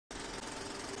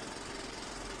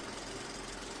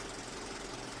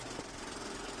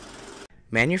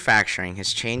Manufacturing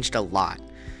has changed a lot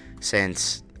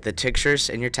since the pictures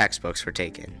in your textbooks were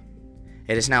taken.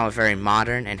 It is now a very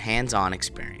modern and hands-on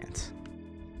experience.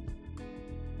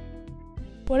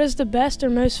 What is the best or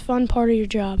most fun part of your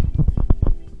job?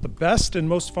 The best and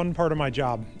most fun part of my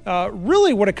job.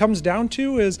 Really what it comes down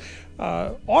to is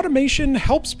automation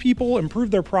helps people improve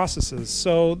their processes.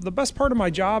 So the best part of my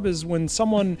job is when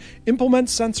someone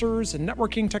implements sensors and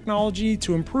networking technology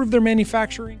to improve their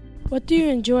manufacturing. What do you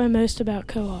enjoy most about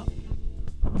co-op?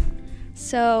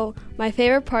 So my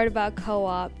favorite part about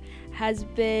co-op has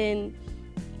been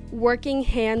working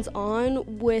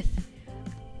hands-on with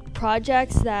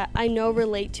projects that I know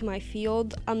relate to my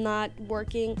field. I'm not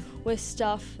working with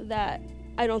stuff that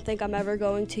I don't think I'm ever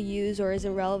going to use or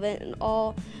isn't relevant, and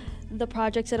all the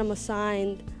projects that I'm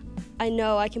assigned I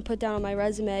know I can put down on my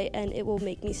resume and it will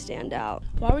make me stand out.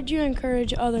 Why would you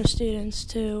encourage other students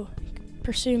to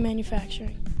pursue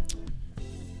manufacturing?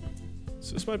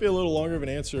 So this might be a little longer of an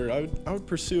answer. I would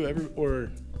pursue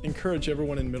encourage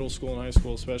everyone in middle school and high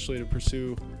school especially to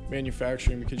pursue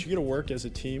manufacturing, because you get to work as a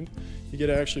team, you get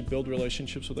to actually build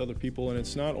relationships with other people, and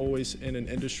it's not always in an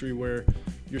industry where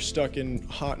you're stuck in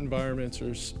hot environments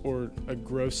or a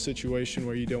gross situation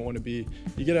where you don't want to be.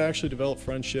 You get to actually develop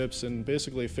friendships and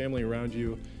basically a family around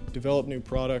you, develop new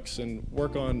products, and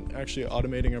work on actually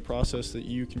automating a process that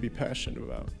you can be passionate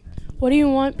about. What do you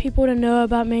want people to know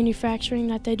about manufacturing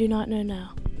that they do not know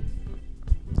now?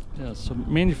 Yeah, so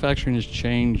manufacturing has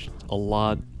changed a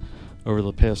lot over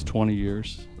the past 20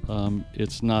 years.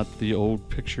 It's not the old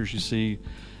pictures you see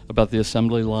about the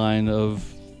assembly line of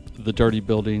the dirty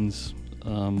buildings,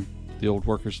 the old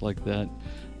workers like that.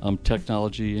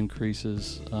 Technology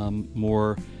increases,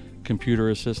 more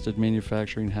computer-assisted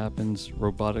manufacturing happens,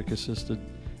 robotic-assisted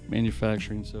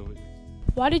manufacturing.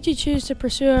 Why did you choose to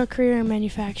pursue a career in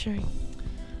manufacturing?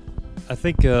 I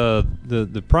think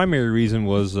the primary reason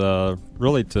was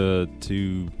really to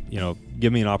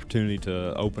give me an opportunity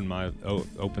to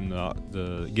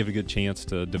give a good chance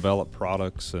to develop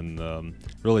products and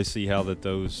really see how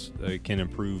those can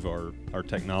improve our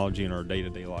technology and our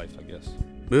day-to-day life, I guess.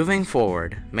 Moving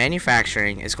forward,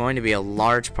 manufacturing is going to be a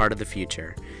large part of the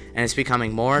future, and it's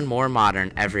becoming more and more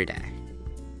modern every day.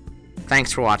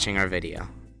 Thanks for watching our video.